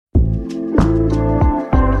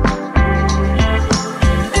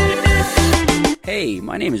Hey,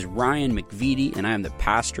 my name is Ryan McVitie, and I am the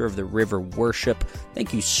pastor of the River Worship.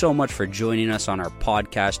 Thank you so much for joining us on our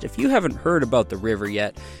podcast. If you haven't heard about the River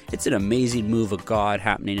yet, it's an amazing move of God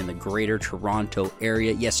happening in the greater Toronto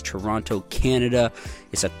area. Yes, Toronto, Canada.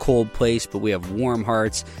 It's a cold place, but we have warm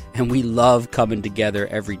hearts, and we love coming together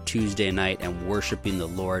every Tuesday night and worshiping the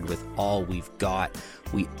Lord with all we've got.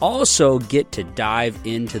 We also get to dive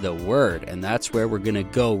into the Word, and that's where we're going to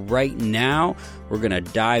go right now. We're going to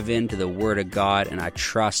dive into the Word of God, and I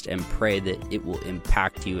trust and pray that it will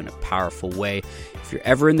impact you in a powerful way. If you're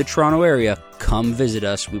ever in the Toronto area, come visit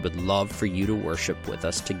us. We would love for you to worship with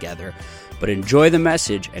us together. But enjoy the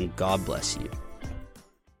message, and God bless you.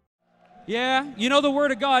 Yeah, you know the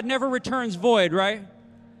Word of God never returns void, right?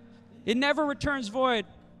 It never returns void.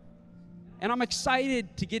 And I'm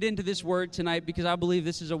excited to get into this word tonight because I believe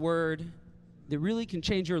this is a word that really can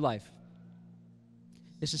change your life.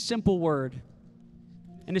 It's a simple word.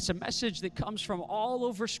 And it's a message that comes from all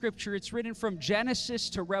over Scripture. It's written from Genesis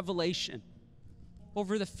to Revelation.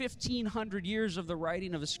 Over the 1,500 years of the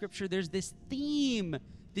writing of the Scripture, there's this theme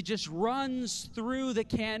that just runs through the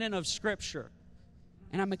canon of Scripture.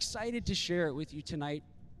 And I'm excited to share it with you tonight.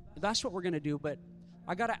 That's what we're going to do, but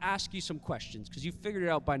I got to ask you some questions because you figured it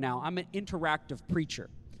out by now. I'm an interactive preacher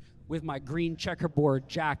with my green checkerboard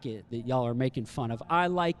jacket that y'all are making fun of. I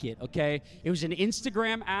like it, okay? It was an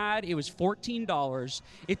Instagram ad. It was $14.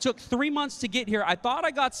 It took 3 months to get here. I thought I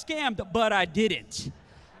got scammed, but I didn't.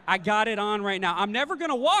 I got it on right now. I'm never going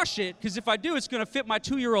to wash it because if I do, it's going to fit my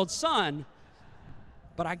 2-year-old son.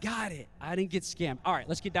 But I got it. I didn't get scammed. All right,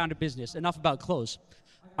 let's get down to business. Enough about clothes.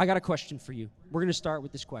 I got a question for you. We're going to start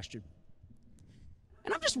with this question.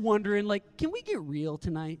 And I'm just wondering, can we get real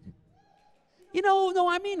tonight?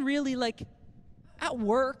 I mean really, at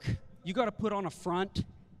work, you got to put on a front.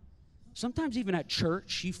 Sometimes even at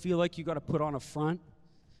church, you feel like you got to put on a front.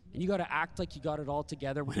 And you got to act like you got it all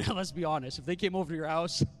together. When, let's be honest, if they came over to your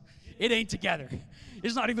house, it ain't together.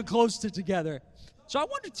 It's not even close to together. So I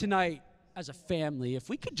wonder tonight, as a family, if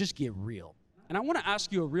we could just get real. And I want to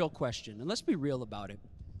ask you a real question, and let's be real about it.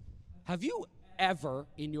 Have you ever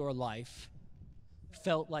in your life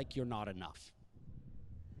felt like you're not enough?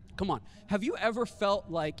 Come on. Have you ever felt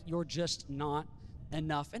like you're just not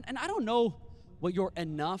enough? And I don't know what your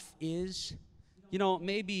enough is.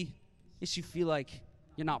 Maybe it's you feel like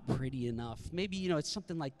you're not pretty enough. Maybe, it's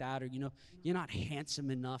something like that. Or, you're not handsome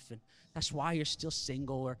enough, and that's why you're still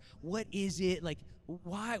single. Or what is it?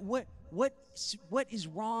 Why? What is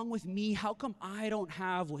wrong with me? How come I don't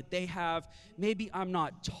have what they have? Maybe I'm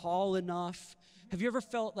not tall enough. Have you ever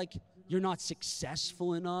felt like you're not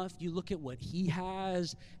successful enough? You look at what he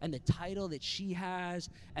has and the title that she has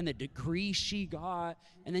and the degree she got,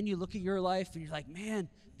 and then you look at your life and you're like, man,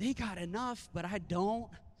 they got enough, but I don't.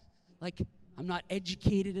 I'm not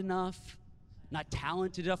educated enough, not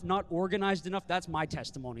talented enough, not organized enough. That's my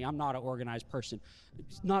testimony. I'm not an organized person.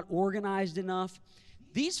 Not organized enough.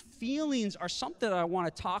 These feelings are something that I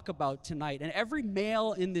want to talk about tonight. And every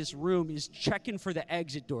male in this room is checking for the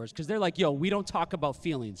exit doors because they're like, yo, we don't talk about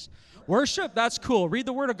feelings. Worship, that's cool. Read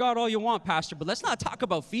the Word of God all you want, Pastor, but let's not talk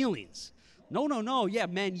about feelings. No. Yeah,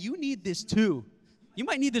 man, you need this too. You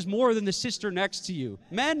might need this more than the sister next to you.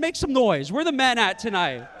 Men, make some noise. Where the men at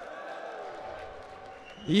tonight?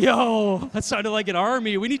 Yo, that sounded like an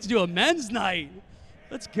army. We need to do a men's night.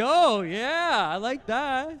 Let's go. Yeah, I like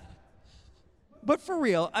that. But for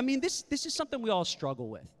real, I mean, this is something we all struggle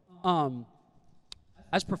with.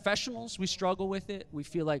 As professionals, we struggle with it. We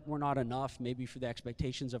feel like we're not enough, maybe for the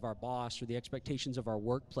expectations of our boss or the expectations of our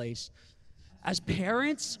workplace. As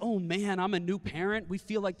parents, oh man, I'm a new parent. We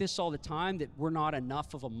feel like this all the time, that we're not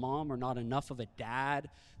enough of a mom or not enough of a dad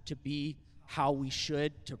to be how we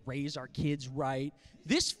should, to raise our kids right.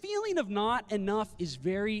 This feeling of not enough is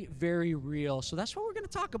very, very real. So that's what we're going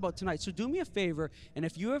to talk about tonight. So do me a favor, and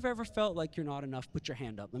if you have ever felt like you're not enough, put your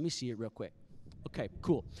hand up. Let me see it real quick. Okay,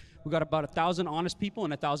 cool. We got about 1,000 honest people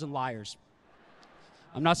and 1,000 liars.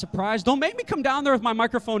 I'm not surprised. Don't make me come down there with my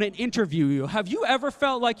microphone and interview you. Have you ever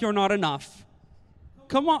felt like you're not enough?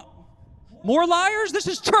 Come on. More liars? This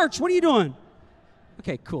is church. What are you doing?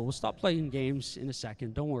 Okay, cool. We'll stop playing games in a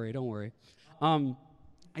second. Don't worry.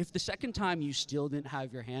 If the second time you still didn't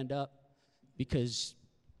have your hand up because,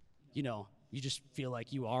 you just feel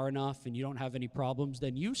like you are enough and you don't have any problems,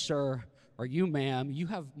 then you, sir, or you, ma'am, you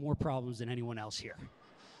have more problems than anyone else here.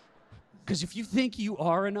 Because if you think you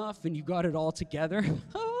are enough and you got it all together,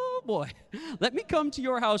 oh boy, let me come to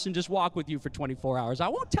your house and just walk with you for 24 hours. I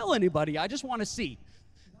won't tell anybody. I just want to see.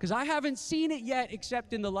 Because I haven't seen it yet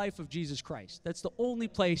except in the life of Jesus Christ. That's the only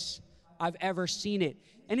place I've ever seen it.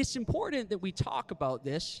 And it's important that we talk about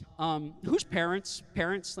this. Who's parents?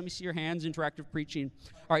 Parents, let me see your hands, interactive preaching.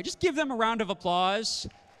 All right, just give them a round of applause.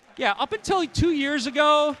 Yeah, up until 2 years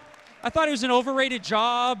ago, I thought it was an overrated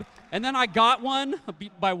job. And then I got one,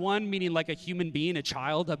 by one meaning like a human being, a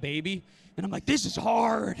child, a baby. And I'm like, this is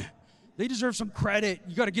hard. They deserve some credit.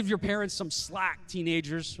 You got to give your parents some slack,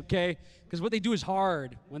 teenagers, okay? Because what they do is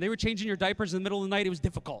hard. When they were changing your diapers in the middle of the night, it was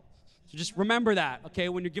difficult. So just remember that, okay,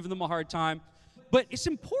 when you're giving them a hard time. But it's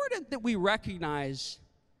important that we recognize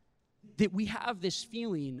that we have this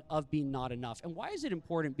feeling of being not enough. And why is it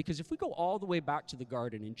important? Because if we go all the way back to the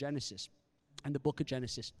garden in Genesis, in the book of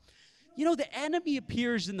Genesis, you know, the enemy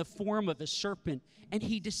appears in the form of a serpent, and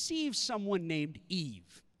he deceives someone named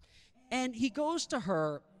Eve. And he goes to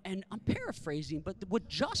her, and I'm paraphrasing, but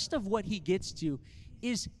what he gets to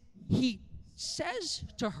is he says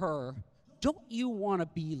to her, don't you want to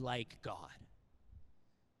be like God?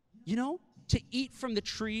 You know, to eat from the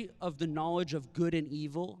tree of the knowledge of good and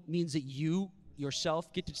evil means that you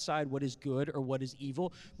yourself get to decide what is good or what is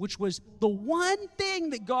evil, which was the one thing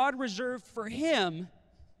that God reserved for him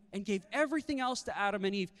and gave everything else to Adam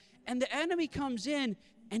and Eve. And the enemy comes in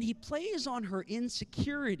and he plays on her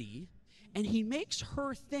insecurity, and he makes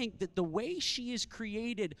her think that the way she is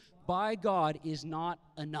created by God is not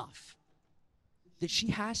enough. That she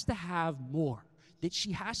has to have more. That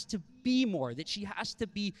she has to be more. That she has to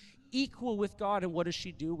be equal with God. And what does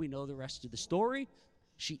she do? We know the rest of the story.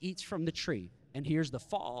 She eats from the tree. And here's the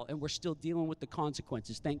fall, and we're still dealing with the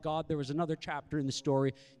consequences. Thank God there was another chapter in the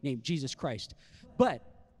story named Jesus Christ. But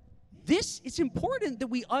it's important that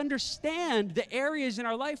we understand the areas in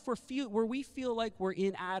our life where we feel like we're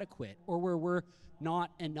inadequate or where we're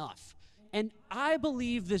not enough. And I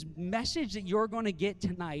believe this message that you're going to get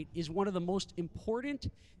tonight is one of the most important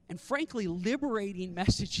and frankly liberating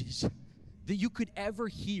messages that you could ever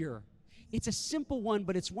hear. It's a simple one,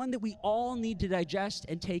 but it's one that we all need to digest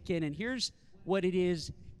and take in. And here's what it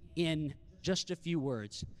is in just a few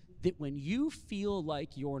words. That when you feel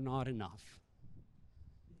like you're not enough,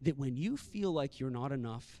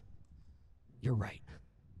 you're right.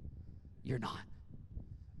 You're not.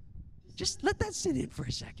 Just let that sit in for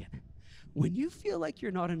a second. When you feel like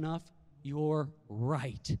you're not enough, you're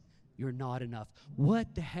right. You're not enough.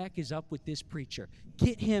 What the heck is up with this preacher?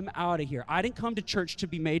 Get him out of here. I didn't come to church to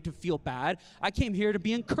be made to feel bad. I came here to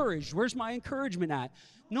be encouraged. Where's my encouragement at?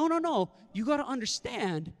 No. You got to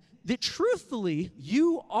understand that truthfully,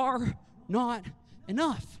 you are not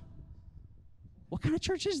enough. What kind of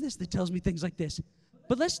church is this that tells me things like this?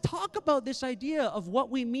 But let's talk about this idea of what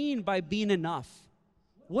we mean by being enough.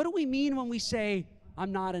 What do we mean when we say,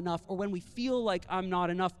 I'm not enough, or when we feel like I'm not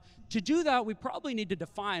enough? To do that, we probably need to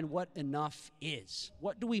define what enough is.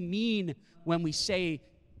 What do we mean when we say,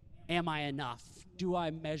 am I enough? Do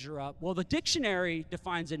I measure up? Well, the dictionary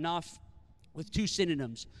defines enough with two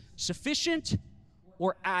synonyms, sufficient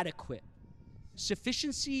or adequate.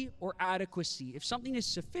 Sufficiency or adequacy. If something is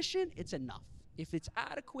sufficient, it's enough. If it's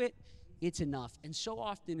adequate, it's enough. And so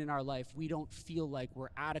often in our life, we don't feel like we're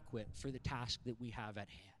adequate for the task that we have at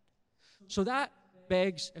hand. So that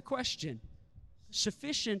begs a question.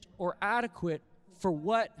 Sufficient or adequate for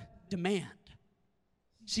what demand?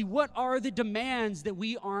 See, what are the demands that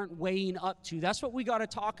we aren't weighing up to? That's what we got to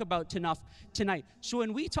talk about tonight. So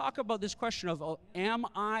when we talk about this question of, am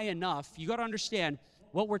I enough? You got to understand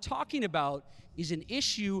what we're talking about is an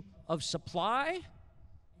issue of supply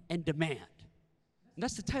and demand. And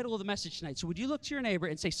that's the title of the message tonight. So would you look to your neighbor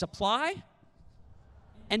and say supply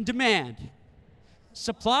and demand?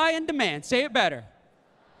 Supply and demand. Say it better.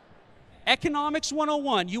 Economics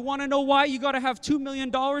 101. You want to know why you got to have $2 million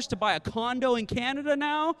to buy a condo in Canada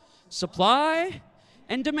now? Supply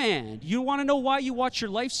and demand. You want to know why you watch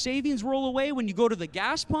your life savings roll away when you go to the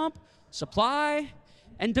gas pump? Supply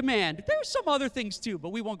and demand. There's some other things too, but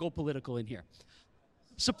we won't go political in here.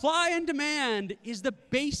 Supply and demand is the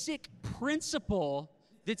basic principle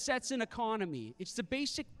that sets an economy. It's the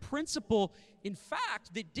basic principle, in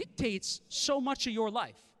fact, that dictates so much of your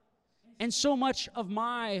life and so much of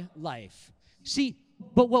my life. See,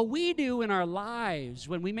 but what we do in our lives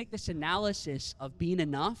when we make this analysis of being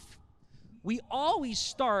enough, we always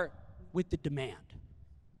start with the demand.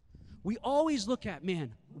 We always look at,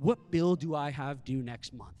 man, what bill do I have due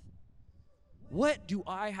next month? What do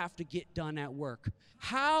I have to get done at work?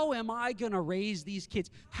 How am I going to raise these kids?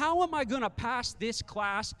 How am I going to pass this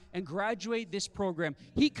class and graduate this program?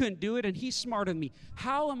 He couldn't do it, and he's smarter than me.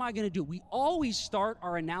 How am I going to do it? We always start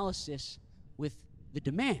our analysis with the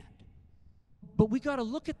demand. But we got to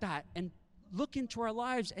look at that and look into our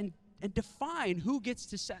lives and define who gets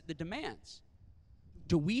to set the demands.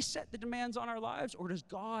 Do we set the demands on our lives, or does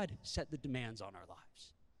God set the demands on our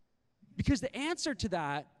lives? Because the answer to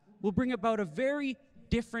that will bring about a very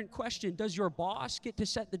different question. Does your boss get to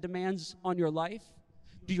set the demands on your life?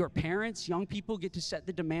 Do your parents, young people, get to set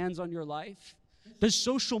the demands on your life? Does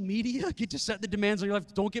social media get to set the demands on your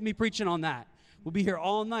life? Don't get me preaching on that. We'll be here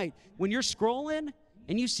all night. When you're scrolling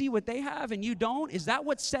and you see what they have and you don't, is that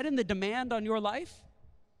what's setting the demand on your life?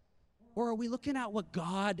 Or are we looking at what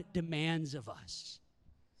God demands of us?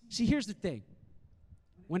 See, here's the thing.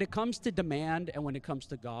 When it comes to demand and when it comes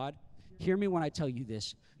to God, hear me when I tell you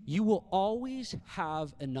this. You will always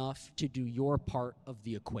have enough to do your part of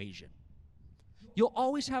the equation. You'll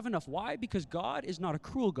always have enough. Why? Because God is not a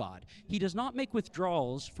cruel God. He does not make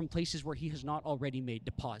withdrawals from places where he has not already made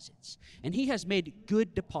deposits. And he has made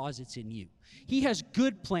good deposits in you. He has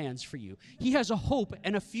good plans for you. He has a hope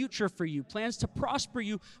and a future for you, plans to prosper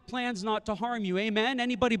you, plans not to harm you. Amen?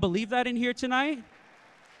 Anybody believe that in here tonight?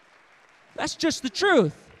 That's just the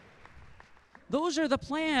truth. Those are the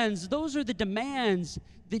plans. Those are the demands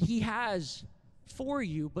that he has for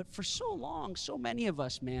you. But for so long, so many of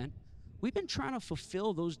us, man, we've been trying to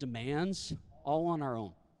fulfill those demands all on our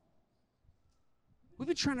own. We've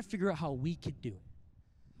been trying to figure out how we can do it,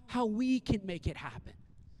 how we can make it happen.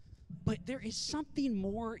 But there is something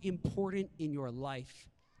more important in your life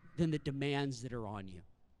than the demands that are on you.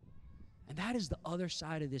 And that is the other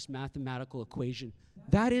side of this mathematical equation.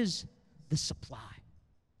 That is the supply.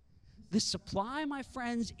 The supply, my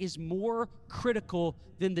friends, is more critical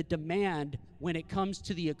than the demand when it comes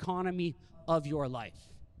to the economy of your life.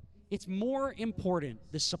 It's more important,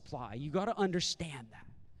 the supply. You got to understand that.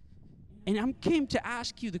 And I came to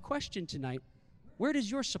ask you the question tonight, where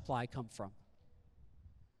does your supply come from?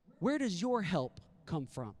 Where does your help come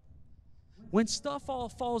from? When stuff all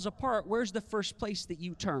falls apart, where's the first place that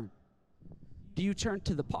you turn? Do you turn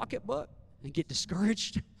to the pocketbook and get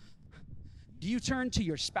discouraged? Do you turn to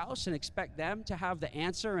your spouse and expect them to have the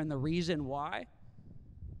answer and the reason why?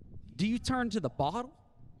 Do you turn to the bottle?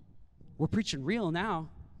 We're preaching real now.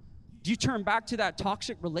 Do you turn back to that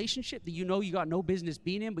toxic relationship that you know you got no business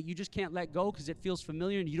being in, but you just can't let go because it feels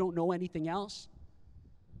familiar and you don't know anything else?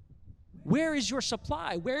 Where is your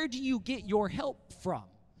supply? Where do you get your help from?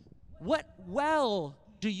 What well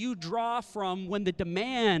do you draw from when the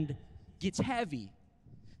demand gets heavy?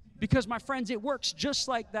 Because, my friends, it works just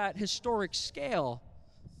like that historic scale.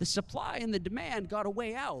 The supply and the demand got a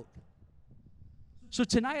way out. So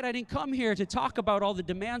tonight, I didn't come here to talk about all the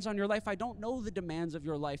demands on your life. I don't know the demands of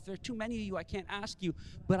your life. There are too many of you. I can't ask you.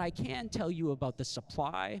 But I can tell you about the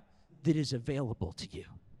supply that is available to you.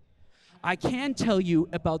 I can tell you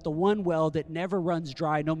about the one well that never runs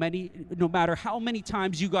dry, no matter how many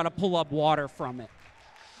times you got to pull up water from it.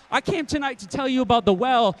 I came tonight to tell you about the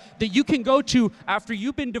well that you can go to after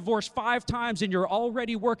you've been divorced 5 times and you're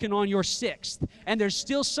already working on your 6th. And there's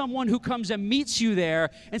still someone who comes and meets you there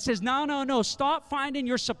and says, no, stop finding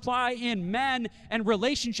your supply in men and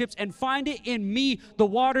relationships and find it in me, the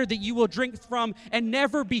water that you will drink from and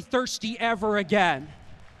never be thirsty ever again.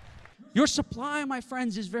 Your supply, my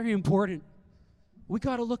friends, is very important. We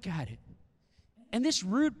got to look at it. And this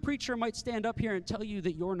rude preacher might stand up here and tell you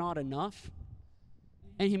that you're not enough.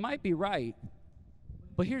 And he might be right,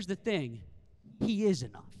 but here's the thing. He is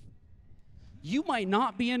enough. You might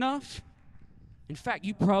not be enough. In fact,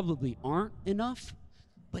 you probably aren't enough,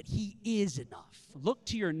 but he is enough. Look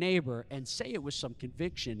to your neighbor and say it with some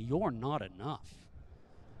conviction, you're not enough.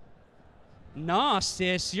 Nah,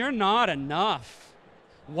 sis, you're not enough.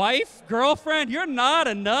 Wife, girlfriend, you're not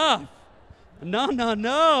enough.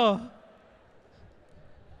 No.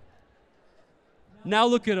 Now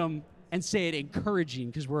look at him and say it encouraging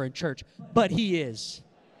because we're in church. But he is.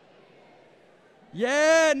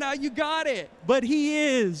 Yeah, now you got it. But he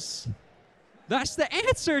is. That's the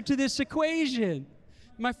answer to this equation.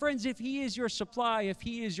 My friends, if he is your supply, if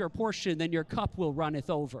he is your portion, then your cup will runneth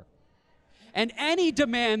over. And any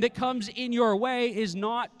demand that comes in your way is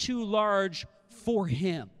not too large for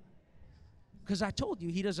him. Because I told you,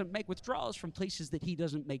 he doesn't make withdrawals from places that he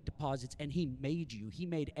doesn't make deposits, and he made you. He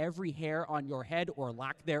made every hair on your head or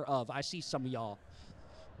lack thereof. I see some of y'all.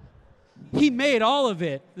 He made all of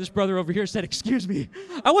it. This brother over here said, excuse me.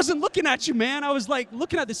 I wasn't looking at you, man. I was like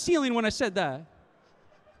looking at the ceiling when I said that.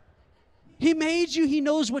 He made you. He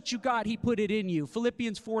knows what you got. He put it in you.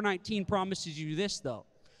 Philippians 4:19 promises you this, though.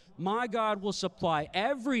 My God will supply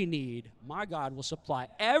every need. My God will supply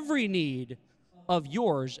every need of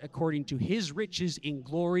yours according to his riches in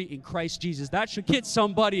glory in Christ Jesus. That should get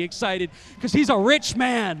somebody excited because he's a rich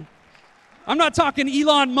man. I'm not talking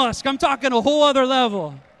Elon Musk. I'm talking a whole other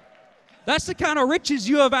level. That's the kind of riches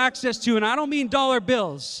you have access to, and I don't mean dollar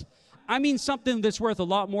bills. I mean something that's worth a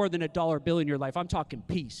lot more than a dollar bill in your life. I'm talking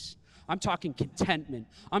peace. I'm talking contentment.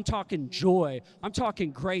 I'm talking joy. I'm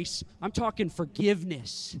talking grace. I'm talking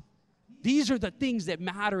forgiveness. These are the things that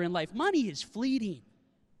matter in life. Money is fleeting.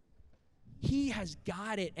 He has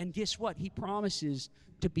got it. And guess what? He promises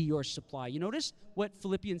to be your supply. You notice what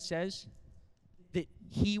Philippians says? That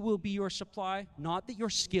he will be your supply. Not that your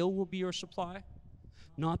skill will be your supply.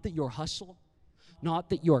 Not that your hustle. Not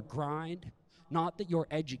that your grind. Not that your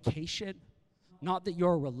education. Not that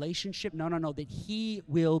your relationship. No. That he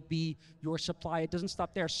will be your supply. It doesn't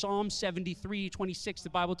stop there. Psalm 73:26, the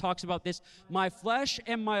Bible talks about this. My flesh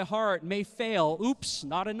and my heart may fail. Oops,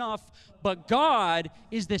 not enough. But God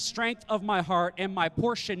is the strength of my heart and my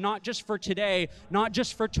portion, not just for today, not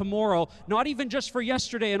just for tomorrow, not even just for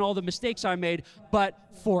yesterday and all the mistakes I made, but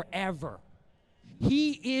forever.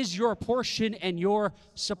 He is your portion and your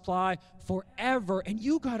supply forever. And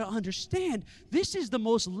you got to understand, this is the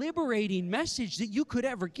most liberating message that you could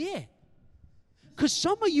ever get. Because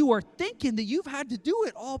some of you are thinking that you've had to do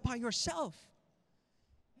it all by yourself.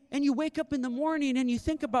 And you wake up in the morning and you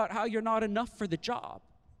think about how you're not enough for the job.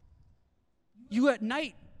 You at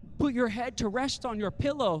night put your head to rest on your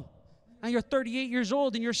pillow and you're 38 years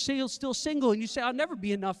old and you're still single and you say, I'll never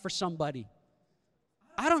be enough for somebody.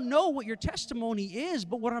 I don't know what your testimony is,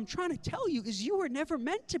 but what I'm trying to tell you is you were never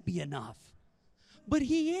meant to be enough. But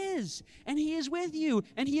he is, and he is with you,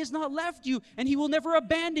 and he has not left you, and he will never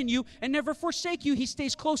abandon you and never forsake you. He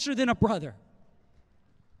stays closer than a brother.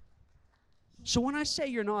 So when I say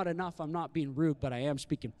you're not enough, I'm not being rude, but I am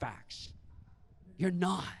speaking facts. You're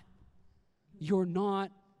not. You're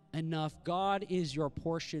not enough. God is your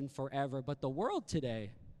portion forever. But the world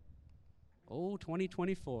today,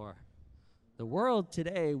 2024, the world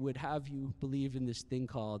today would have you believe in this thing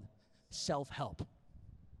called self-help,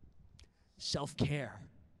 self-care,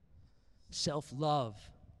 self-love,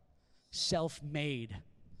 self-made.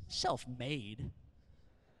 Self-made?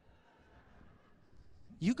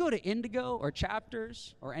 You go to Indigo or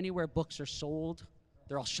Chapters or anywhere books are sold,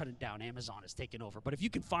 they're all shutting down. Amazon is taking over. But if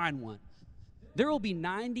you can find one, there will be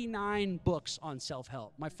 99 books on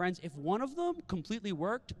self-help. My friends, if one of them completely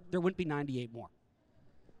worked, there wouldn't be 98 more.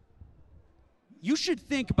 You should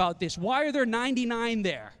think about this. Why are there 99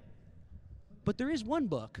 there? But there is one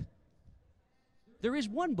book. There is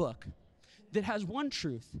one book that has one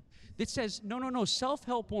truth that says, no,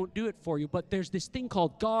 self-help won't do it for you, but there's this thing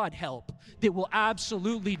called God help that will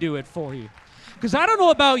absolutely do it for you. Because I don't know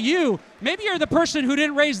about you. Maybe you're the person who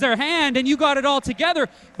didn't raise their hand and you got it all together,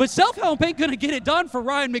 but self-help ain't going to get it done for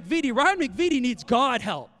Ryan McVitie. Ryan McVitie needs God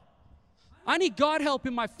help. I need God help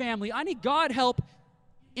in my family. I need God help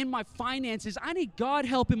in my finances. I need God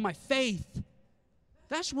help in my faith.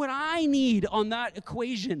 That's what I need on that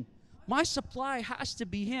equation. My supply has to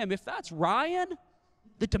be him. If that's Ryan,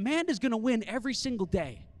 the demand is going to win every single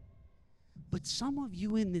day. But some of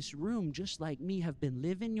you in this room, just like me, have been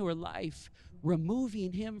living your life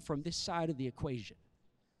removing him from this side of the equation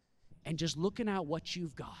and just looking at what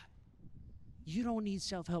you've got. You don't need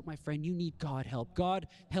self-help, my friend. You need God help. God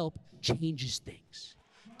help changes things.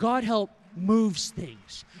 God help moves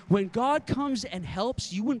things. When God comes and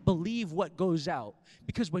helps, you wouldn't believe what goes out.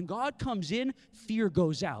 Because when God comes in, fear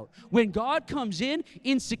goes out. When God comes in,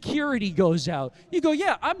 insecurity goes out. You go,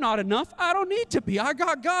 yeah, I'm not enough. I don't need to be. I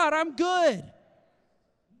got God. I'm good.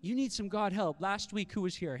 You need some God help. Last week, who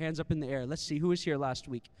was here? Hands up in the air. Let's see, who was here last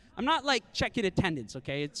week? I'm not like checking attendance,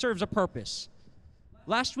 okay? It serves a purpose.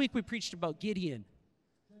 Last week, we preached about Gideon.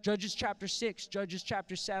 Judges chapter 6, Judges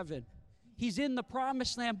chapter 7. He's in the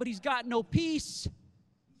promised land, but he's got no peace.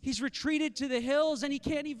 He's retreated to the hills, and he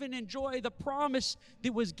can't even enjoy the promise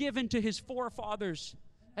that was given to his forefathers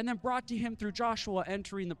and then brought to him through Joshua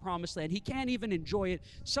entering the promised land. He can't even enjoy it.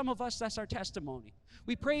 Some of us, that's our testimony.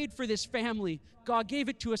 We prayed for this family. God gave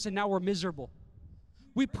it to us, and now we're miserable.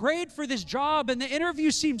 We prayed for this job, and the interview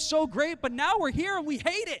seemed so great, but now we're here, and we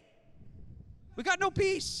hate it. We got no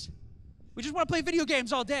peace. We just want to play video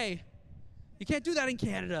games all day. You can't do that in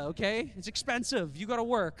Canada, okay? It's expensive. You got to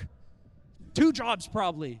work. 2 jobs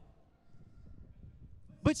probably.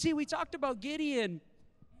 But see, we talked about Gideon,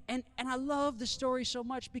 and I love the story so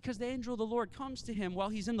much because the angel of the Lord comes to him while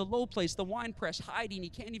he's in the low place, the wine press, hiding. He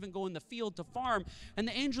can't even go in the field to farm. And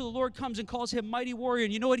the angel of the Lord comes and calls him mighty warrior.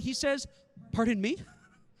 And you know what he says? Pardon me?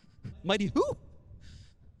 Mighty who?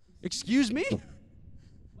 Excuse me?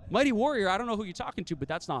 Mighty warrior, I don't know who you're talking to, but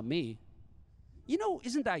that's not me. You know,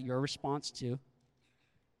 isn't that your response too?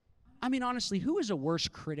 I mean, honestly, who is a worse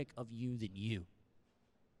critic of you than you?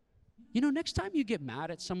 You know, next time you get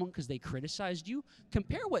mad at someone because they criticized you,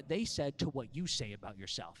 compare what they said to what you say about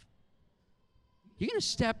yourself. You're going to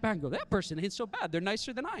step back and go, that person ain't so bad. They're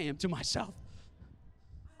nicer than I am to myself.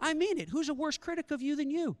 I mean it. Who's a worse critic of you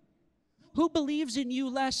than you? Who believes in you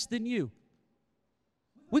less than you?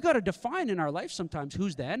 We got to define in our life sometimes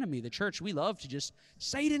who's the enemy. The church, we love to just,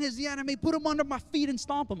 Satan is the enemy, put him under my feet and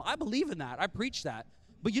stomp him. I believe in that. I preach that.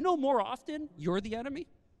 But you know, more often, you're the enemy.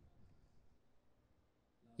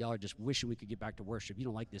 Y'all are just wishing we could get back to worship. You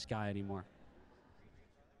don't like this guy anymore.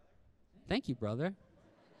 Thank you, brother.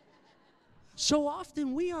 So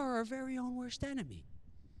often, we are our very own worst enemy.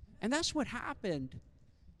 And that's what happened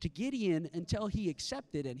to Gideon until he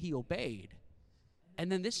accepted and he obeyed.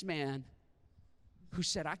 And then this man who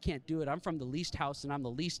said, I can't do it. I'm from the least house, and I'm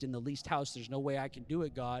the least in the least house. There's no way I can do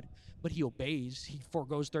it, God. But he obeys. He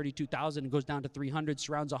forgoes 32,000 and goes down to 300,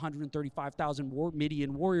 surrounds 135,000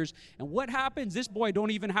 Midian warriors. And what happens? This boy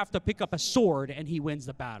don't even have to pick up a sword, and he wins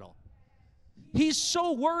the battle. He's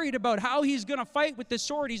so worried about how he's going to fight with the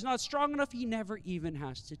sword. He's not strong enough. He never even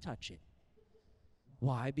has to touch it.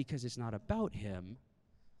 Why? Because it's not about him.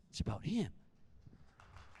 It's about him.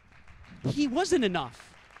 He wasn't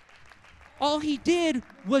enough. All he did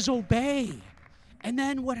was obey. And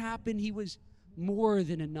then what happened? He was more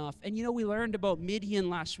than enough. And you know, we learned about Midian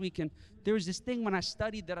last week, and there was this thing when I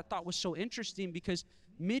studied that I thought was so interesting, because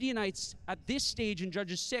Midianites at this stage in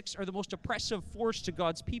Judges 6 are the most oppressive force to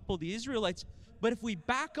God's people, the Israelites. But if we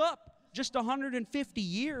back up just 150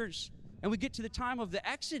 years and we get to the time of the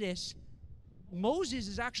Exodus, Moses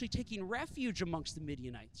is actually taking refuge amongst the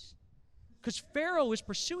Midianites. Because Pharaoh is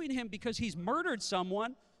pursuing him because he's murdered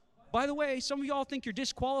someone. By the way, some of y'all think you're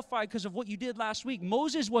disqualified because of what you did last week.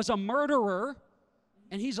 Moses was a murderer,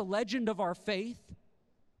 and he's a legend of our faith.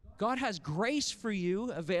 God has grace for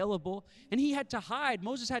you available, and he had to hide.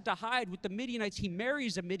 Moses had to hide with the Midianites. He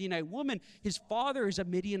marries a Midianite woman. His father is a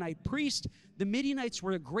Midianite priest. The Midianites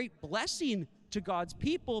were a great blessing to God's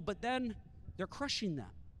people, but then they're crushing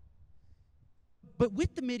them. But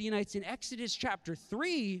with the Midianites in Exodus chapter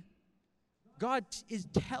 3, God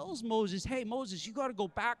tells Moses, hey, Moses, you got to go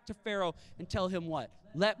back to Pharaoh and tell him what?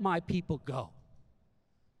 Let my people go.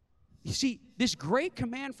 You see, this great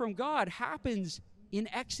command from God happens in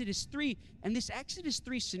Exodus 3. And this Exodus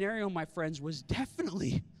 3 scenario, my friends, was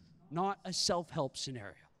definitely not a self-help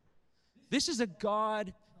scenario. This is a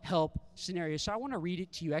God-help scenario. So I want to read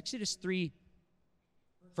it to you. Exodus 3,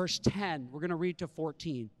 verse 10. We're going to read to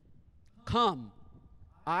 14. Come,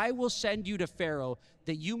 I will send you to Pharaoh,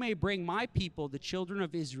 that you may bring my people, the children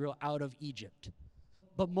of Israel, out of Egypt.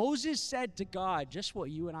 But Moses said to God, just what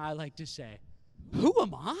you and I like to say, who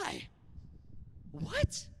am I?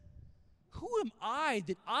 What? Who am I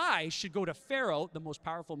that I should go to Pharaoh, the most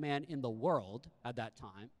powerful man in the world at that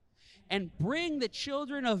time, and bring the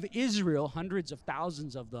children of Israel, hundreds of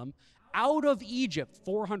thousands of them, out of Egypt,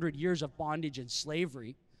 400 years of bondage and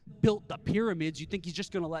slavery, built the pyramids. You think he's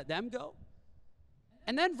just going to let them go?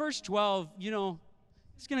 And then verse 12, you know,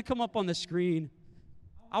 it's going to come up on the screen.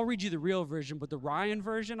 I'll read you the real version, but the Ryan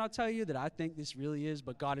version, I'll tell you that I think this really is,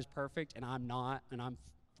 but God is perfect, and I'm not, and I'm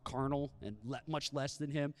carnal and much less than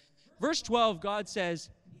him. Verse 12, God says,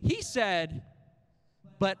 he said,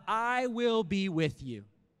 but I will be with you.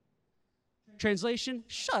 Translation,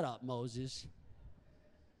 shut up, Moses.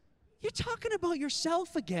 You're talking about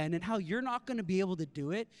yourself again and how you're not going to be able to do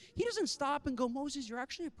it. He doesn't stop and go, Moses, you're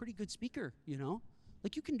actually a pretty good speaker, you know?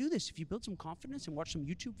 Like, you can do this if you build some confidence and watch some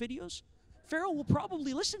YouTube videos. Pharaoh will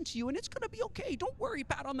probably listen to you, and it's going to be okay. Don't worry,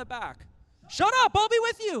 pat on the back. Shut up, I'll be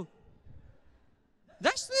with you.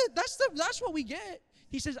 That's what we get.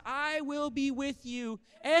 He says, I will be with you,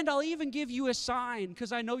 and I'll even give you a sign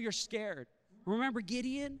because I know you're scared. Remember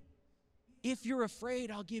Gideon? If you're afraid,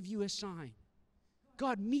 I'll give you a sign.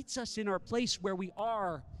 God meets us in our place where we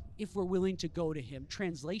are if we're willing to go to him.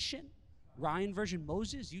 Translation, Ryan version,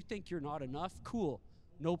 Moses, you think you're not enough? Cool,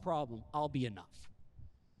 no problem, I'll be enough.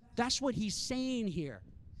 That's what he's saying here.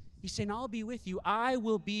 He's saying, I'll be with you. I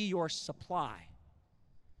will be your supply.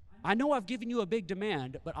 I know I've given you a big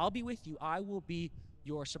demand, but I'll be with you. I will be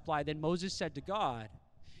your supply. Then Moses said to God,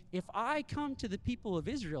 if I come to the people of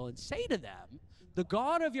Israel and say to them, the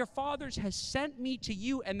God of your fathers has sent me to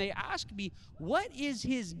you, and they ask me, what is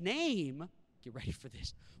his name? Get ready for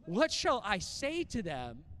this. What shall I say to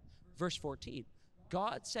them? Verse 14,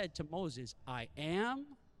 God said to Moses, I am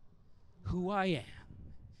who I am.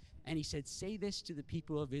 And he said, say this to the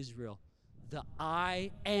people of Israel, the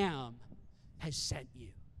I am has sent you.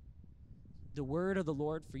 The word of the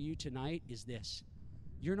Lord for you tonight is this.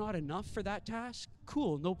 You're not enough for that task?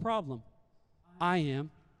 Cool, no problem. I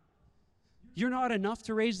am. You're not enough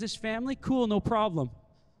to raise this family? Cool, no problem.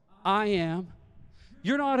 I am.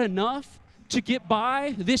 You're not enough to get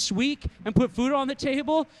by this week and put food on the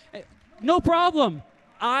table? No problem.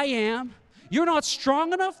 I am. You're not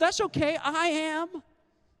strong enough? That's okay. I am.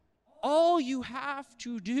 All you have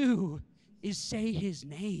to do is say his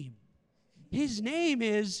name. His name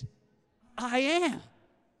is I am.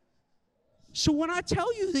 So when I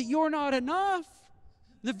tell you that you're not enough,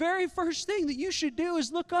 the very first thing that you should do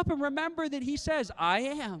is look up and remember that he says, I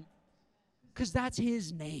am. Because that's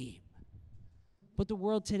his name. But the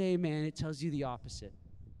world today, man, it tells you the opposite.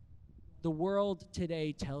 The world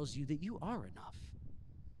today tells you that you are enough.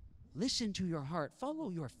 Listen to your heart. Follow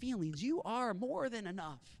your feelings. You are more than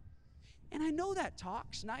enough. And I know that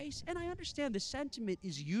talk's nice, and I understand the sentiment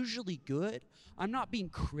is usually good. I'm not being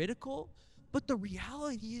critical, but the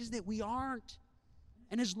reality is that we aren't.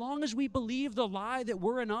 And as long as we believe the lie that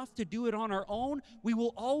we're enough to do it on our own, we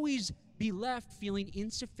will always be left feeling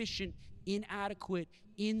insufficient, inadequate,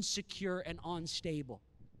 insecure, and unstable.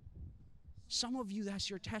 Some of you, that's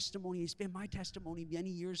your testimony. It's been my testimony many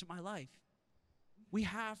years of my life. We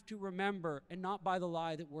have to remember and not buy the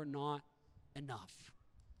lie that we're not enough.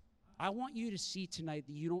 I want you to see tonight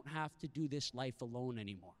that you don't have to do this life alone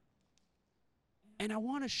anymore. And I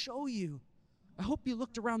want to show you, I hope you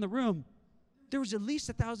looked around the room. There was at least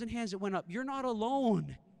 1,000 hands that went up. You're not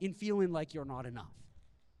alone in feeling like you're not enough.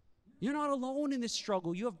 You're not alone in this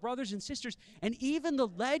struggle. You have brothers and sisters, and even the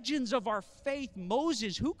legends of our faith,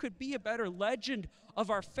 Moses, who could be a better legend of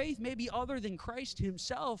our faith, maybe other than Christ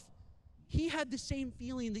himself, he had the same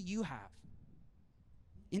feeling that you have.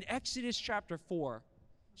 In Exodus chapter 4,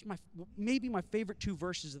 it's maybe my favorite 2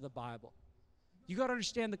 verses of the Bible. You got to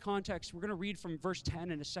understand the context. We're going to read from verse 10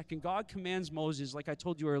 in a second. God commands Moses, like I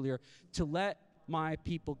told you earlier, to let my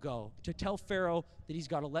people go, to tell Pharaoh that he's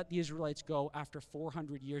got to let the Israelites go after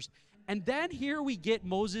 400 years. And then here we get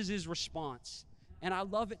Moses' response. And I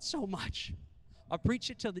love it so much. I'll preach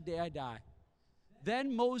it till the day I die.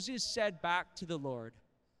 Then Moses said back to the Lord,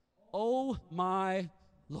 "Oh my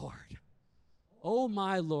Lord, oh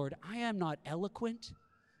my Lord, I am not eloquent,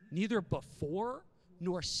 neither before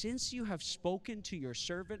nor since you have spoken to your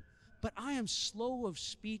servant, but I am slow of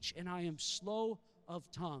speech and I am slow of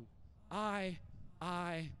tongue. I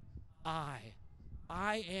am.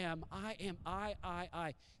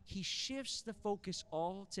 He shifts the focus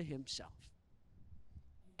all to himself.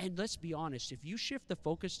 And let's be honest, if you shift the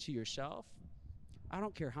focus to yourself, I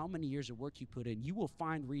don't care how many years of work you put in, you will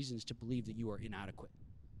find reasons to believe that you are inadequate.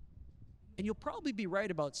 And you'll probably be right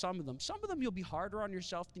about some of them. Some of them you'll be harder on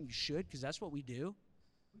yourself than you should, because that's what we do.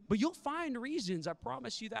 But you'll find reasons, I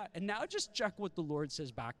promise you that. And now just check what the Lord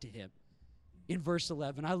says back to him. In verse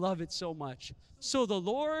 11, I love it so much. So the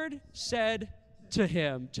Lord said to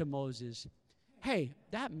him, to Moses, "Hey,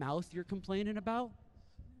 that mouth you're complaining about,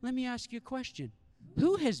 let me ask you a question.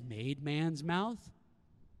 Who has made man's mouth?"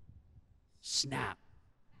 Snap.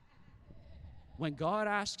 When God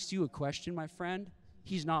asks you a question, my friend,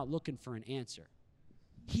 he's not looking for an answer.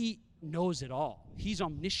 He knows it all. He's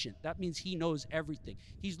omniscient. That means he knows everything.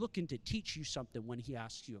 He's looking to teach you something when he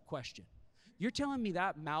asks you a question. You're telling me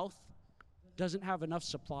that mouth doesn't have enough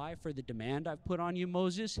supply for the demand I've put on you,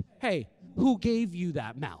 Moses? Hey, who gave you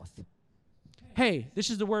that mouth? Hey, this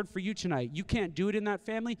is the word for you tonight. You can't do it in that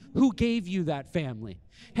family? Who gave you that family?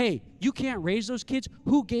 Hey, you can't raise those kids?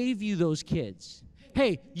 Who gave you those kids?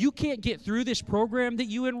 Hey, you can't get through this program that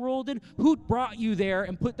you enrolled in? Who brought you there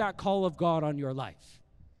and put that call of God on your life?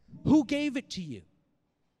 Who gave it to you?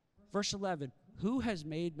 Verse 11, who has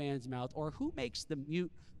made man's mouth, or who makes the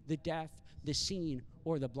mute, the deaf, the seen,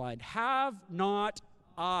 or the blind? Have not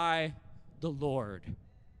I the Lord?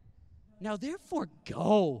 Now therefore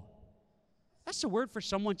go. That's the word for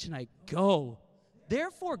someone tonight. Go.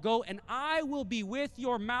 Therefore go, and I will be with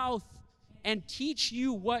your mouth and teach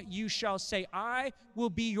you what you shall say. I will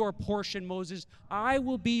be your portion, Moses. I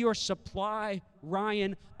will be your supply,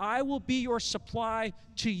 Ryan. I will be your supply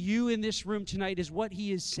to you in this room tonight, is what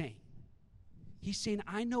he is saying. He's saying,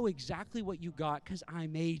 I know exactly what you got because I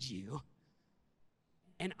made you.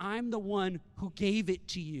 And I'm the one who gave it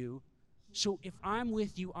to you. So if I'm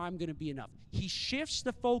with you, I'm going to be enough. He shifts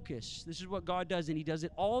the focus. This is what God does, and he does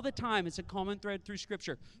it all the time. It's a common thread through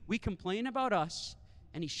Scripture. We complain about us,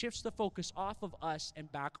 and he shifts the focus off of us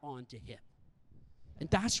and back onto him. And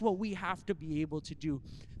that's what we have to be able to do.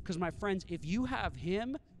 Because, my friends, if you have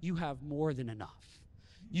him, you have more than enough.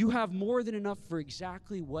 You have more than enough for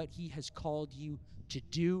exactly what he has called you to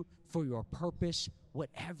do, for your purpose,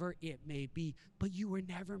 whatever it may be. But you were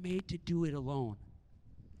never made to do it alone.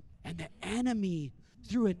 And the enemy,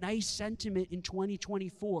 through a nice sentiment in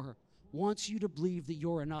 2024, wants you to believe that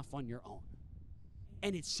you're enough on your own.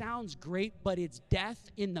 And it sounds great, but it's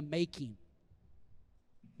death in the making.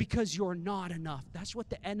 because you're not enough. That's what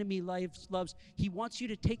the enemy loves. He wants you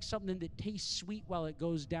to take something that tastes sweet while it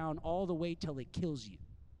goes down all the way till it kills you.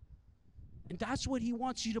 And that's what he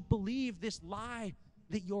wants you to believe, this lie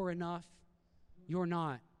that you're enough. You're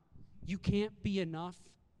not. You can't be enough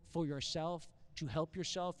for yourself to help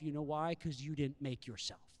yourself. You know why? Because you didn't make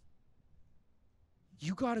yourself.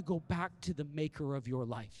 You got to go back to the maker of your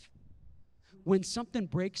life. When something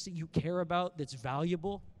breaks that you care about, that's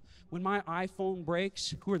valuable, when my iPhone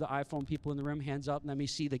breaks, who are the iPhone people in the room? Hands up. Let me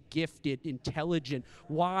see the gifted, intelligent,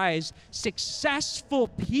 wise, successful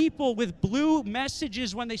people with blue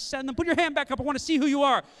messages when they send them. Put your hand back up. I want to see who you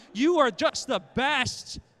are. You are just the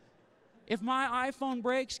best. If my iPhone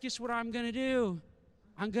breaks, guess what I'm going to do?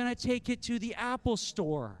 I'm going to take it to the Apple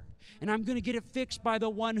store, and I'm going to get it fixed by the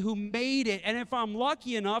one who made it. And if I'm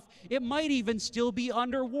lucky enough, it might even still be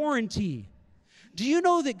under warranty. Do you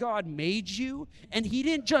know that God made you, and he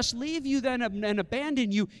didn't just leave you then and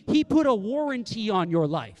abandon you? He put a warranty on your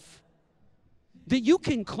life that you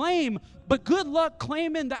can claim, but good luck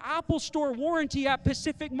claiming the Apple Store warranty at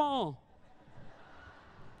Pacific Mall.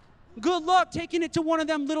 Good luck taking it to one of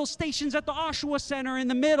them little stations at the Oshawa Center in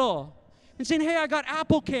the middle and saying, hey, I got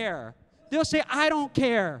Apple Care. They'll say, I don't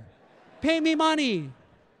care. Pay me money.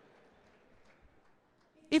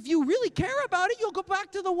 If you really care about it, you'll go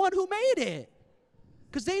back to the one who made it,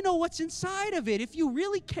 because they know what's inside of it. If you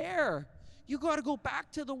really care, you got to go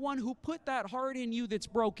back to the one who put that heart in you that's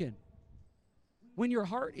broken. When your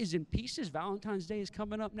heart is in pieces, Valentine's Day is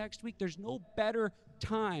coming up next week, there's no better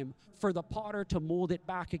time for the potter to mold it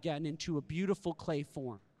back again into a beautiful clay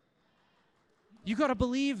form. You got to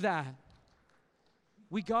believe that.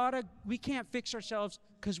 We can't fix ourselves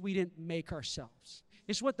because we didn't make ourselves.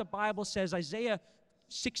 It's what the Bible says. Isaiah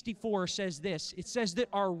 64 says this. It says that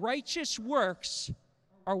our righteous works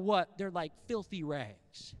are what? They're like filthy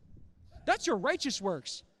rags. That's your righteous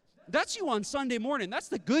works. That's you on Sunday morning. That's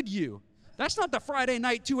the good you. That's not the Friday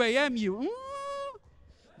night 2 a.m. you.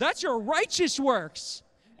 That's your righteous works.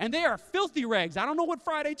 And they are filthy rags. I don't know what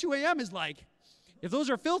Friday 2 a.m. is like. If those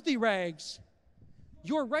are filthy rags,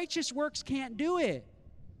 your righteous works can't do it.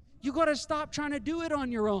 You got to stop trying to do it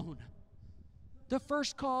on your own. The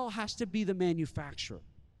first call has to be the manufacturer.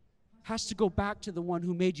 Has to go back to the one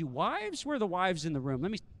who made you. Wives, where are the wives in the room?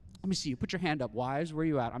 Let me see you. Put your hand up. Wives, where are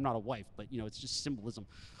you at? I'm not a wife, but it's just symbolism.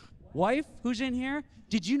 Wife, who's in here?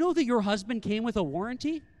 Did you know that your husband came with a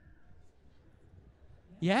warranty?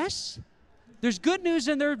 Yes? There's good news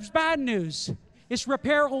and there's bad news. It's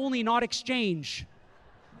repair only, not exchange.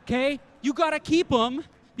 Okay? You got to keep them.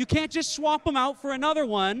 You can't just swap them out for another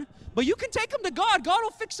one, but you can take them to God. God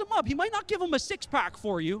will fix them up. He might not give them a six-pack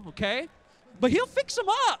for you, okay? But he'll fix them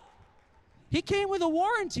up. He came with a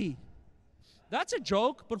warranty. That's a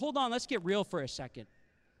joke, but hold on, let's get real for a second.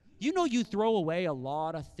 You know you throw away a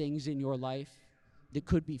lot of things in your life that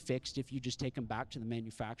could be fixed if you just take them back to the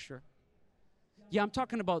manufacturer. Yeah, I'm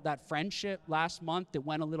talking about that friendship last month that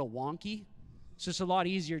went a little wonky. So it's a lot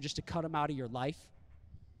easier just to cut them out of your life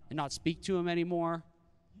and not speak to them anymore.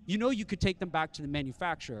 You know you could take them back to the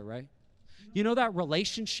manufacturer, right? You know that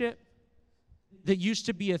relationship that used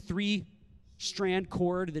to be a 3-strand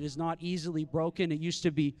cord that is not easily broken? It used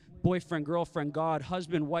to be boyfriend, girlfriend, God,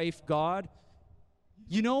 husband, wife, God.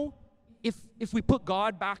 You know, if we put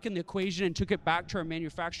God back in the equation and took it back to our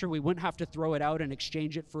manufacturer, we wouldn't have to throw it out and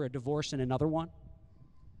exchange it for a divorce and another one.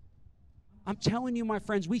 I'm telling you, my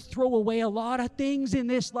friends, we throw away a lot of things in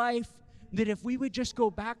this life that if we would just go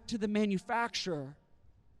back to the manufacturer,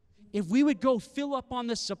 if we would go fill up on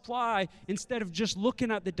the supply instead of just looking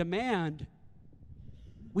at the demand,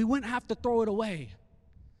 we wouldn't have to throw it away.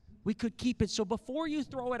 We could keep it. So before you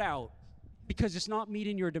throw it out, because it's not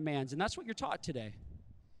meeting your demands, and that's what you're taught today.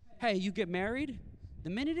 Hey, you get married, the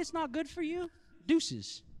minute it's not good for you,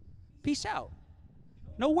 deuces. Peace out.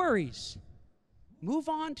 No worries. Move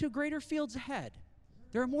on to greater fields ahead.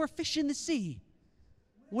 There are more fish in the sea.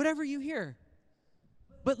 Whatever you hear.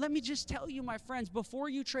 But let me just tell you, my friends, before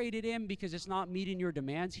you trade it in because it's not meeting your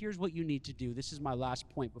demands, here's what you need to do. This is my last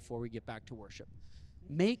point before we get back to worship.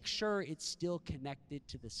 Make sure it's still connected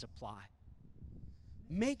to the supply.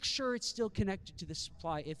 Make sure it's still connected to the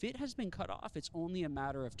supply. If it has been cut off, it's only a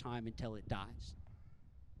matter of time until it dies.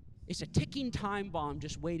 It's a ticking time bomb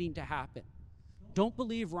just waiting to happen. Don't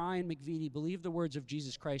believe Ryan McVitie. Believe the words of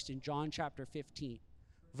Jesus Christ in John chapter 15,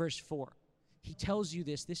 verse 4. He tells you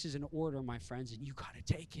this. This is an order, my friends, and you got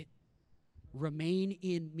to take it. Remain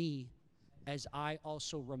in me as I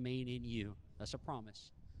also remain in you. That's a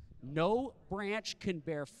promise. No branch can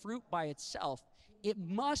bear fruit by itself. It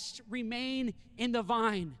must remain in the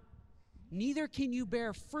vine. Neither can you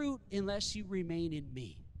bear fruit unless you remain in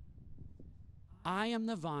me. I am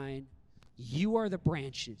the vine, you are the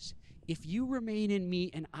branches. If you remain in me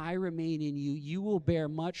and I remain in you, you will bear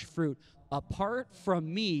much fruit. Apart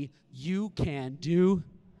from me, you can do.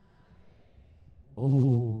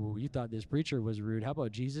 Oh, you thought this preacher was rude. How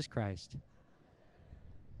about Jesus Christ?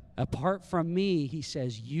 Apart from me, he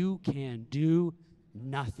says, you can do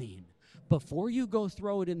nothing. Before you go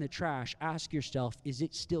throw it in the trash, ask yourself, is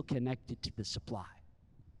it still connected to the supply?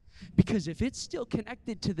 Because if it's still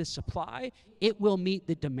connected to the supply, it will meet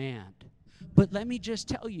the demand. But let me just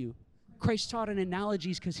tell you, Christ taught in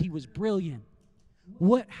analogies because he was brilliant.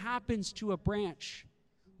 What happens to a branch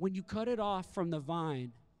when you cut it off from the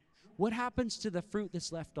vine? What happens to the fruit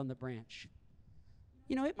that's left on the branch?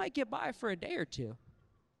 You know, it might get by for a day or two.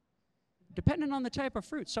 Depending on the type of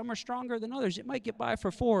fruit, some are stronger than others. It might get by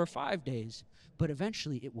for 4 or 5 days, but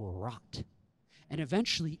eventually it will rot. And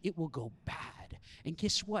eventually it will go bad. And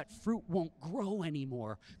guess what? Fruit won't grow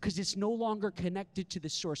anymore because it's no longer connected to the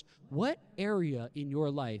source. What area in your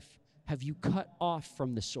life have you cut off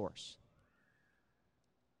from the source?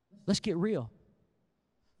 Let's get real.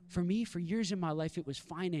 For me, for years in my life, it was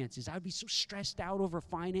finances. I would be so stressed out over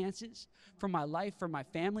finances for my life, for my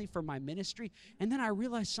family, for my ministry. And then I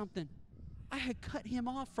realized something. I had cut him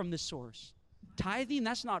off from the source. Tithing,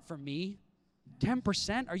 that's not for me.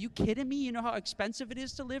 10%? Are you kidding me? You know how expensive it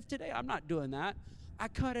is to live today? I'm not doing that. I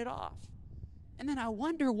cut it off. And then I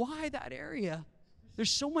wonder why that area.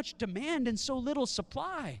 There's so much demand and so little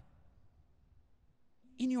supply.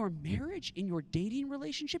 In your marriage, in your dating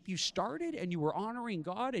relationship, you started and you were honoring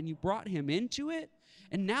God and you brought him into it,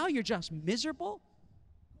 and now you're just miserable?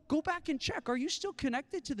 Go back and check. Are you still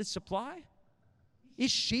connected to the supply?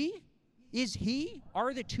 Is she? Is he?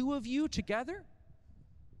 Are the two of you together?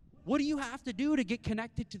 What do you have to do to get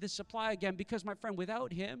connected to the supply again? Because, my friend,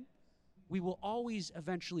 without him, we will always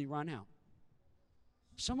eventually run out.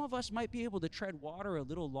 Some of us might be able to tread water a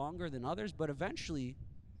little longer than others, but eventually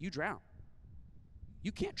you drown.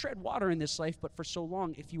 You can't tread water in this life, but for so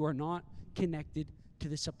long if you are not connected to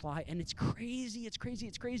the supply. And it's crazy, it's crazy,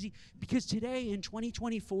 it's crazy. Because today in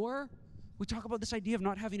 2024, we talk about this idea of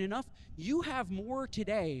not having enough. You have more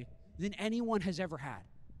today than anyone has ever had.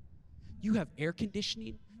 You have air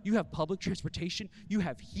conditioning, you have public transportation, you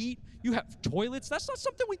have heat, you have toilets. That's not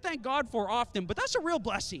something we thank God for often, but that's a real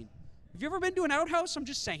blessing. Have you ever been to an outhouse? I'm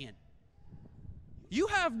just saying. You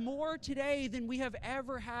have more today than we have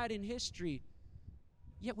ever had in history.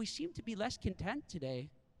 Yet we seem to be less content today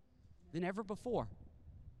than ever before.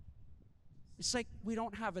 It's like we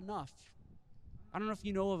don't have enough. I don't know if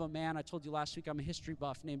you know of a man, I told you last week I'm a history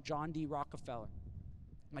buff, named John D. Rockefeller.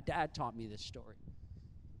 My dad taught me this story.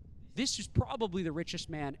 This is probably the richest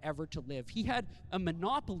man ever to live. He had a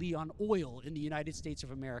monopoly on oil in the United States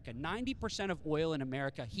of America. 90% of oil in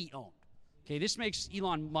America he owned. Okay, this makes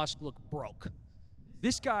Elon Musk look broke.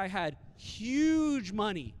 This guy had huge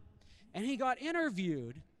money, and he got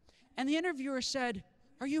interviewed, and the interviewer said,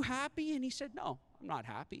 "Are you happy?" And he said, "No, I'm not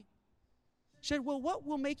happy." He said, "Well, what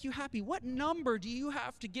will make you happy? What number do you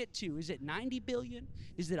have to get to? Is it 90 billion?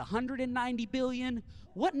 Is it 190 billion?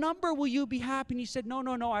 What number will you be happy?" And he said, No,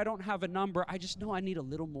 I don't have a number. I just know I need a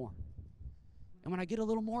little more. And when I get a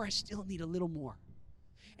little more, I still need a little more.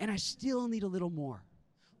 And I still need a little more.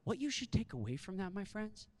 What you should take away from that, my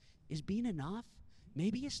friends, is being enough.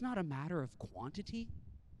 Maybe it's not a matter of quantity.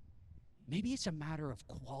 Maybe it's a matter of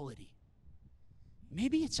quality.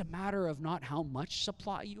 Maybe it's a matter of not how much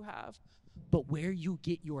supply you have, but where you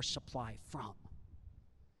get your supply from.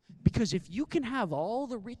 Because if you can have all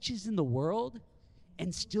the riches in the world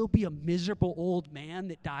and still be a miserable old man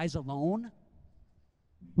that dies alone,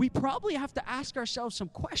 we probably have to ask ourselves some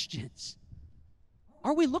questions.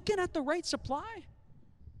 Are we looking at the right supply?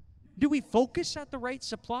 Do we focus at the right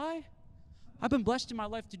supply? I've been blessed in my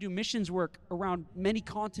life to do missions work around many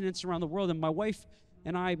continents around the world, and my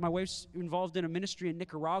wife's involved in a ministry in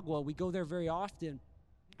Nicaragua. We go there very often.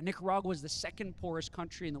 Nicaragua is the second poorest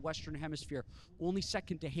country in the Western Hemisphere, only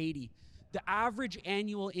second to Haiti. The average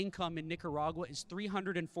annual income in Nicaragua is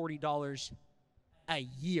 $340 a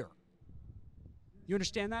year. You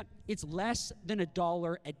understand that? It's less than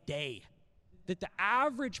 $1 a day that the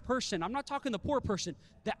average person, I'm not talking the poor person,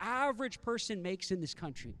 the average person makes in this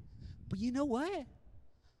country. But you know what?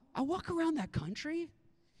 I walk around that country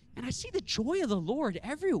and I see the joy of the Lord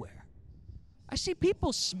everywhere. I see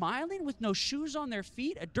people smiling with no shoes on their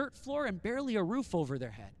feet, a dirt floor, and barely a roof over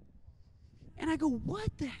their head. And I go, what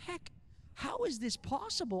the heck? How is this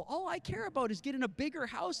possible? All I care about is getting a bigger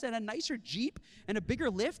house and a nicer Jeep and a bigger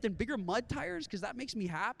lift and bigger mud tires because that makes me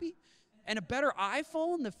happy, and a better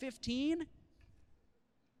iPhone, the 15,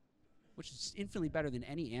 which is infinitely better than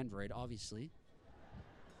any Android, obviously.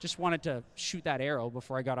 Just wanted to shoot that arrow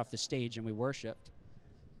before I got off the stage and we worshiped.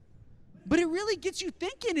 But it really gets you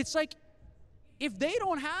thinking. It's like, if they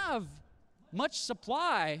don't have much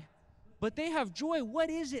supply, but they have joy, what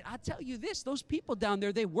is it? I'll tell you this, those people down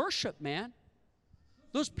there, they worship, man.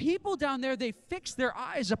 Those people down there, they fix their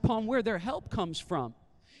eyes upon where their help comes from.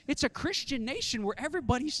 It's a Christian nation where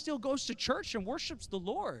everybody still goes to church and worships the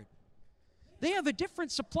Lord. They have a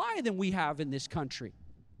different supply than we have in this country.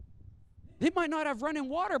 They might not have running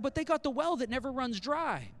water, but they got the well that never runs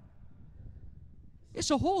dry. It's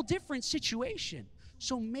a whole different situation.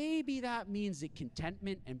 So maybe that means that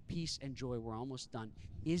contentment and peace and joy, we're almost done,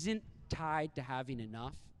 isn't tied to having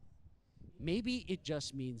enough. Maybe it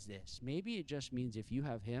just means this. Maybe it just means if you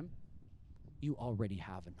have Him, you already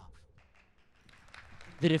have enough.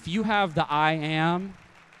 That if you have the I am,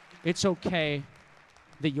 it's okay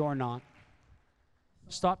that you're not.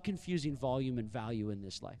 Stop confusing volume and value in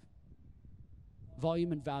this life.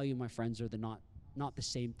 Volume and value, my friends, are not the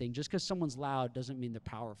same thing. Just because someone's loud doesn't mean they're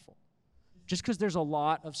powerful. Just because there's a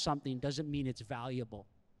lot of something doesn't mean it's valuable.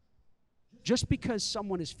 Just because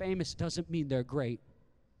someone is famous doesn't mean they're great.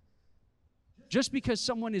 Just because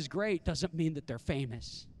someone is great doesn't mean that they're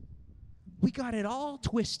famous. We got it all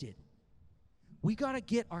twisted. We got to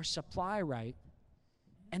get our supply right,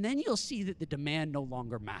 and then you'll see that the demand no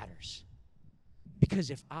longer matters. Because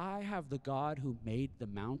if I have the God who made the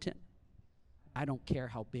mountain, I don't care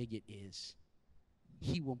how big it is.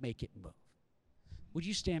 He will make it move. Would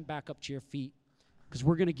you stand back up to your feet? Because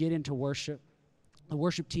we're going to get into worship. The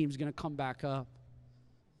worship team is going to come back up.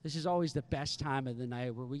 This is always the best time of the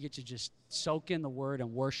night where we get to just soak in the Word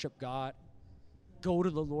and worship God. Go to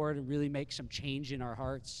the Lord and really make some change in our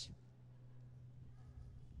hearts.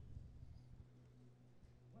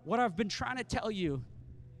 What I've been trying to tell you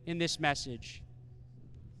in this message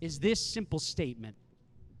is this simple statement.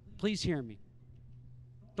 Please hear me.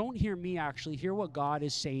 Don't hear me, actually. Hear what God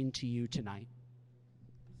is saying to you tonight.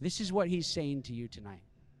 This is what He's saying to you tonight.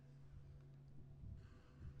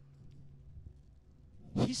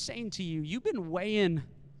 He's saying to you, you've been weighing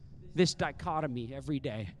this dichotomy every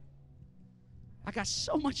day. I got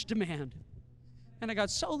so much demand, and I got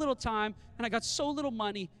so little time, and I got so little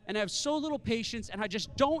money, and I have so little patience, and I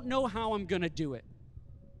just don't know how I'm going to do it.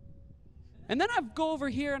 And then I go over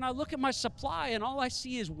here, and I look at my supply, and all I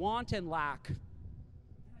see is want and lack.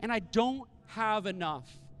 And I don't have enough.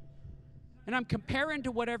 And I'm comparing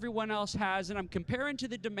to what everyone else has, and I'm comparing to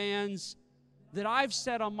the demands that I've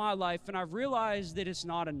set on my life, and I've realized that it's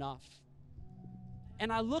not enough.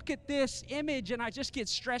 And I look at this image, and I just get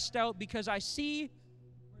stressed out because I see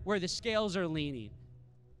where the scales are leaning.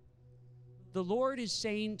 The Lord is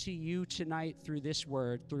saying to you tonight through this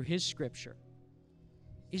word, through His scripture,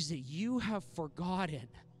 is that you have forgotten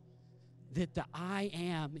that the I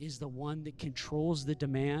am is the one that controls the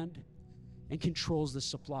demand and controls the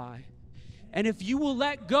supply. And if you will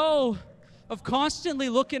let go of constantly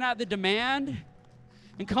looking at the demand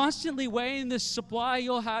and constantly weighing the supply,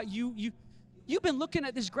 you've been looking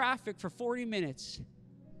at this graphic for 40 minutes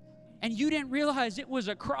and you didn't realize it was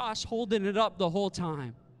a cross holding it up the whole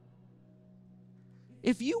time.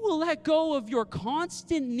 If you will let go of your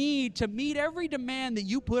constant need to meet every demand that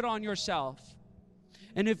you put on yourself,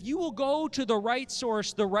 and if you will go to the right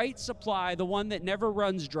source, the right supply, the one that never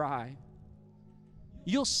runs dry,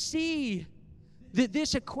 you'll see that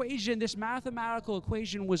this equation, this mathematical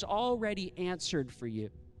equation, was already answered for you.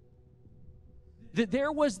 That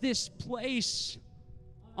there was this place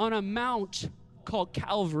on a mount called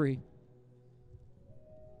Calvary,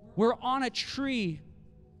 where on a tree,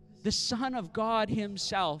 the Son of God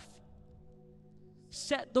Himself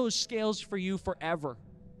set those scales for you forever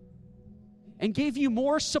and gave you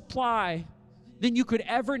more supply than you could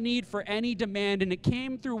ever need for any demand. And it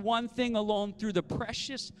came through one thing alone, through the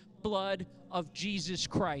precious blood of Jesus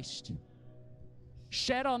Christ,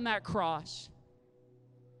 shed on that cross.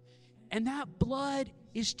 And that blood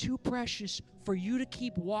is too precious for you to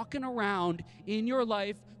keep walking around in your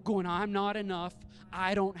life going, I'm not enough,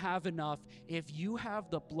 I don't have enough. If you have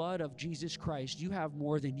the blood of Jesus Christ, you have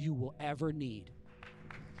more than you will ever need,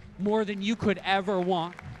 more than you could ever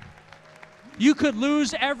want. You could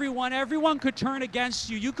lose everyone. Everyone could turn against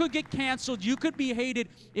you. You could get canceled. You could be hated.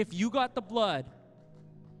 If you got the blood,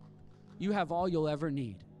 you have all you'll ever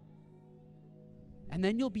need. And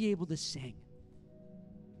then you'll be able to sing.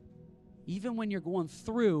 Even when you're going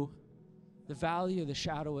through the valley of the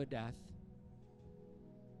shadow of death,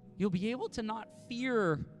 you'll be able to not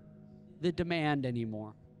fear the demand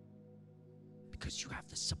anymore because you have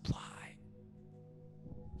the supply.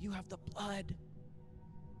 You have the blood.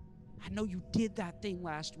 I know you did that thing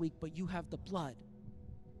last week, but you have the blood.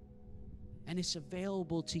 And it's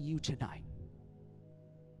available to you tonight.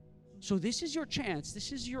 So this is your chance.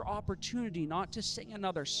 This is your opportunity not to sing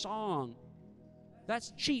another song.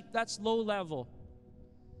 That's cheap. That's low level.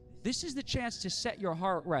 This is the chance to set your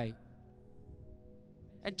heart right.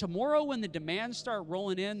 And tomorrow when the demands start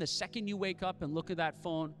rolling in, the second you wake up and look at that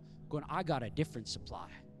phone, going, I got a different supply.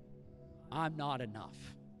 I'm not enough,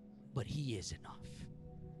 but He is enough.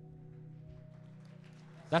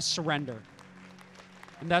 That's surrender.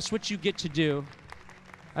 And that's what you get to do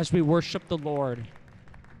as we worship the Lord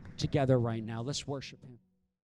together right now. Let's worship Him.